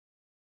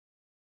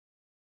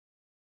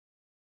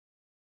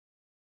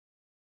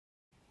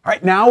All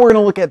right, now we're going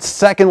to look at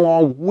second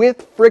law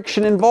with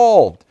friction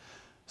involved.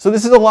 So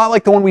this is a lot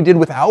like the one we did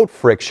without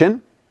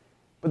friction,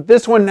 but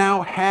this one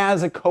now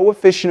has a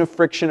coefficient of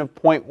friction of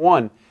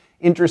 0.1.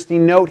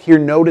 Interesting note here,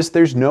 notice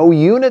there's no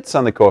units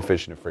on the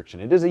coefficient of friction.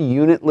 It is a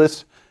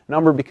unitless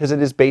number because it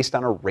is based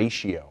on a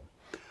ratio.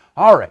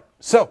 All right,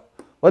 so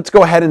let's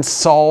go ahead and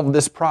solve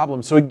this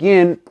problem. So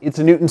again, it's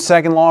a Newton's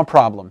second law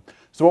problem.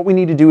 So what we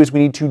need to do is we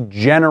need to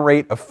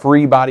generate a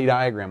free body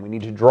diagram. We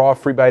need to draw a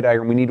free body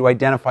diagram. We need to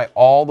identify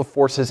all the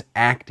forces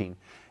acting.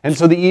 And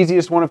so the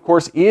easiest one, of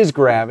course, is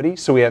gravity.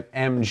 So we have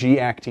mg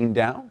acting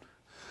down.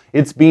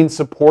 It's being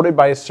supported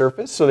by a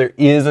surface, so there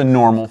is a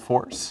normal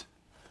force.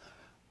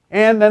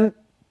 And then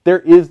there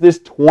is this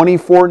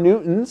 24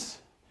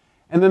 newtons.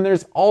 And then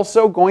there's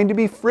also going to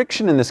be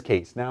friction in this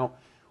case. Now,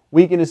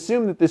 we can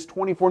assume that this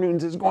 24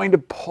 newtons is going to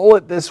pull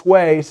it this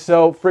way,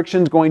 so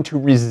friction is going to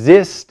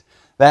resist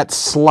that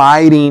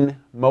sliding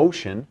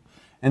motion.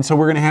 And so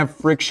we're going to have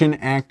friction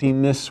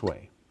acting this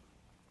way.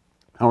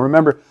 Now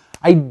remember,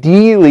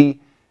 ideally,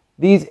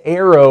 these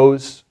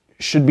arrows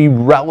should be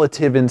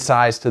relative in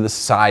size to the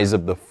size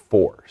of the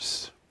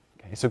force.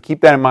 Okay, so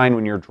keep that in mind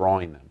when you're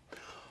drawing them.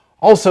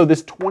 Also,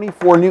 this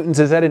 24 newtons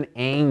is at an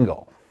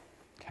angle.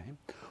 Okay?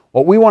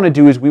 What we want to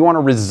do is we want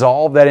to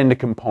resolve that into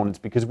components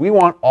because we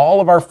want all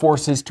of our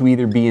forces to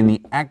either be in the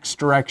x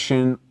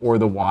direction or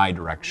the y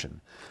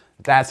direction.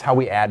 That's how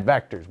we add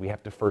vectors. We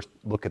have to first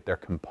look at their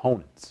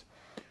components.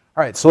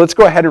 All right, so let's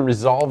go ahead and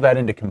resolve that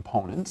into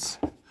components.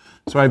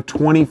 So I have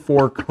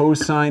 24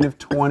 cosine of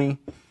 20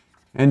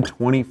 and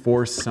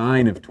 24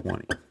 sine of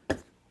 20.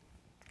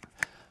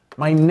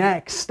 My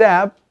next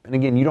step, and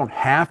again, you don't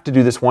have to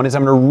do this one, is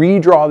I'm going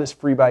to redraw this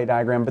free body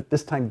diagram, but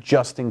this time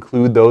just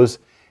include those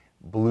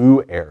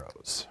blue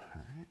arrows.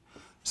 All right.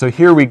 So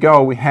here we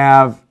go. We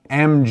have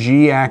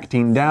mg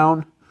acting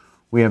down.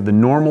 We have the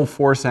normal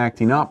force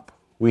acting up.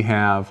 We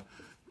have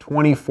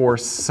 24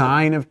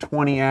 sine of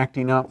 20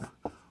 acting up.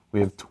 We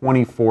have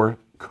 24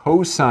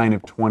 cosine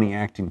of 20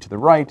 acting to the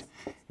right.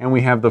 And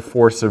we have the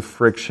force of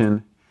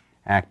friction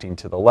acting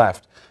to the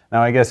left.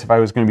 Now I guess if I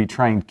was going to be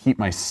trying to keep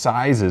my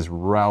sizes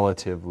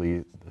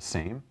relatively the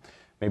same,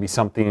 maybe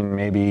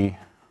something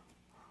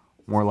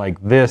more like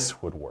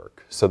this would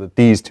work, so that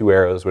these two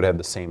arrows would have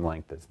the same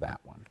length as that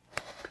one.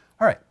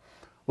 All right,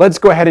 let's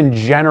go ahead and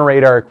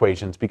generate our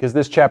equations, because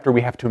this chapter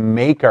we have to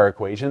make our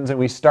equations, and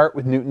we start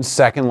with Newton's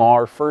second law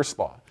or first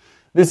law.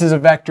 This is a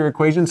vector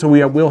equation, so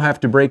we will have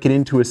to break it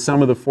into a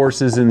sum of the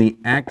forces in the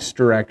x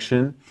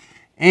direction,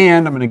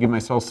 and I'm going to give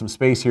myself some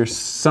space here,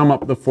 sum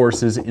up the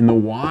forces in the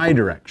y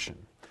direction.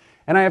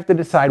 And I have to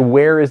decide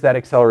where is that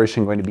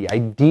acceleration going to be.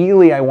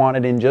 Ideally, I want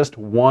it in just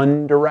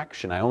one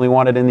direction. I only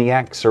want it in the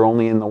x or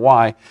only in the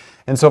y.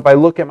 And so if I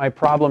look at my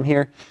problem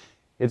here,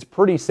 it's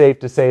pretty safe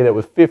to say that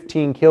with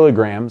 15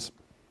 kilograms,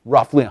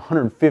 roughly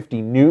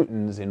 150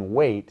 newtons in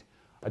weight,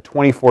 a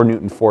 24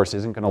 Newton force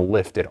isn't going to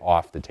lift it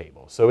off the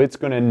table. So it's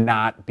going to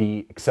not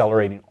be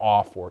accelerating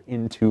off or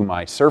into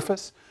my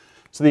surface.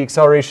 So the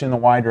acceleration in the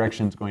y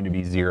direction is going to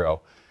be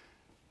 0.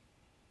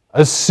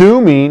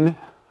 Assuming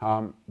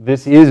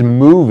this is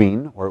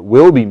moving, or it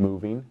will be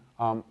moving,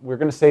 we're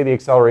going to say the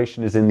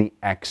acceleration is in the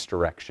x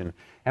direction.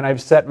 And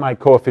I've set my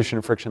coefficient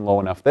of friction low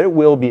enough that it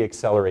will be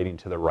accelerating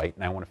to the right,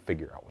 and I want to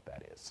figure out what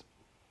that is.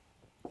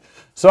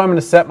 So I'm going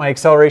to set my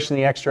acceleration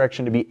in the x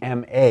direction to be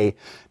ma.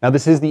 Now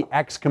this is the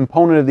x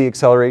component of the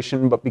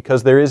acceleration, but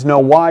because there is no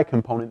y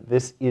component,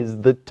 this is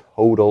the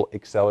total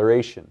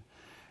acceleration.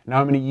 Now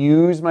I'm going to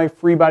use my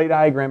free body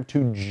diagram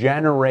to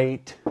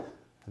generate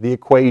the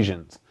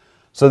equations.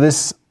 So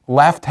this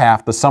left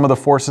half, the sum of the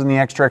forces in the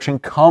x direction,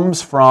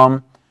 comes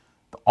from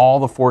all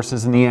the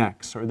forces in the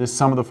x, or this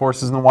sum of the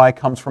forces in the y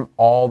comes from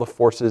all the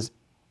forces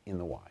in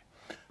the y.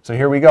 So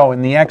here we go.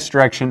 In the x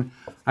direction,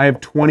 I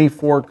have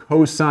 24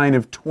 cosine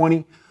of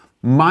 20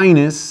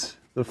 minus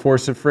the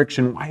force of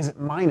friction. Why is it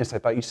minus? I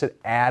thought you said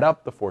add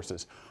up the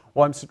forces.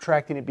 Well, I'm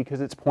subtracting it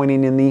because it's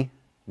pointing in the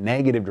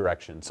negative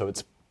direction. So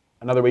it's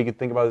another way you could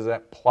think about it is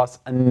that plus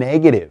a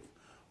negative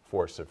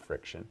force of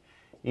friction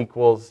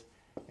equals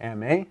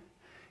ma.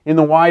 In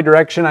the y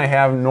direction, I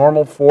have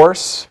normal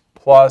force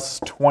plus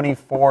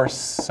 24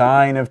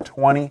 sine of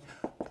 20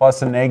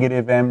 plus a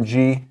negative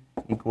mg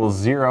equals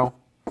 0.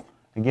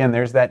 Again,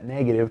 there's that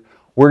negative.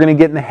 We're going to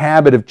get in the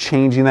habit of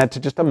changing that to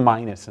just a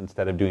minus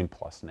instead of doing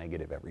plus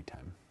negative every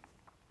time.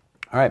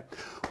 All right.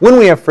 When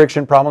we have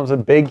friction problems, a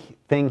big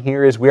thing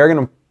here is we are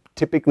going to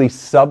typically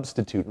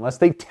substitute. Unless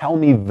they tell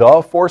me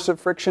the force of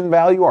friction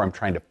value or I'm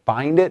trying to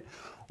find it,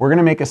 we're going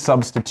to make a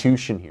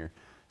substitution here.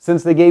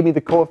 Since they gave me the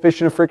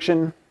coefficient of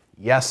friction,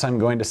 yes, I'm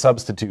going to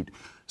substitute.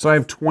 So I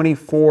have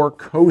 24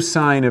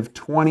 cosine of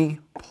 20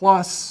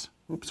 plus,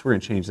 oops, we're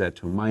going to change that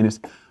to a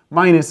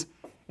minus,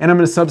 and I'm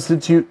going to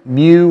substitute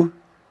mu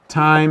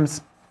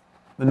times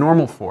the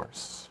normal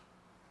force.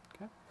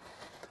 Okay.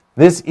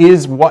 This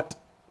is what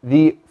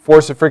the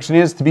force of friction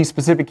is. To be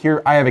specific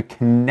here, I have a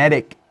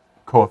kinetic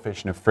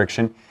coefficient of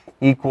friction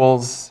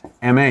equals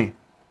ma.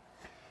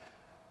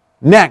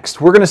 Next,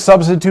 we're going to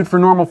substitute for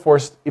normal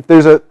force. If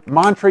there's a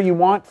mantra you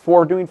want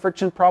for doing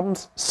friction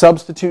problems,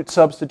 substitute,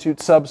 substitute,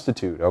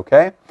 substitute,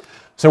 okay?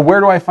 So where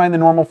do I find the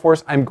normal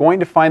force? I'm going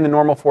to find the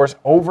normal force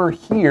over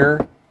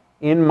here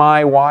in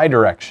my y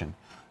direction.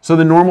 So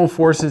the normal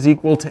force is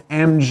equal to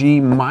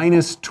mg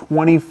minus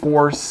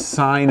 24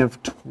 sine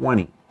of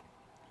 20.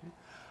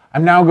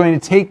 I'm now going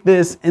to take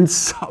this and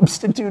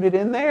substitute it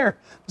in there.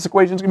 This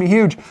equation is going to be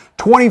huge.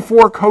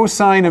 24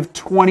 cosine of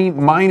 20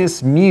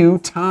 minus mu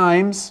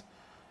times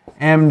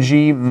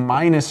mg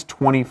minus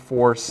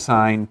 24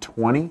 sine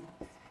 20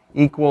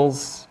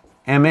 equals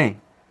ma.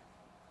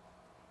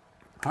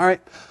 All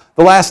right,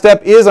 the last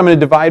step is I'm going to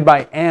divide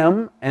by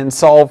m and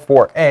solve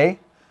for a.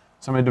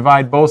 So I'm going to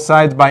divide both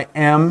sides by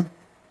m.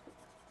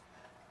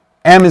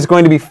 M is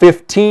going to be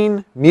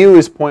 15, mu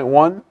is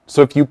 0.1.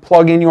 So if you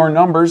plug in your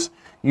numbers,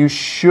 you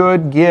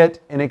should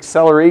get an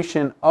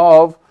acceleration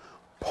of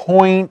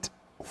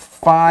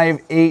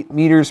 0.58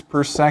 meters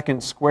per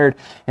second squared.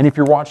 And if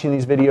you're watching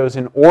these videos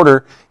in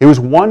order, it was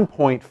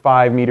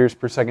 1.5 meters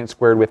per second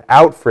squared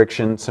without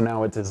friction, so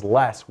now it's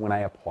less when I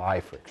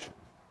apply friction.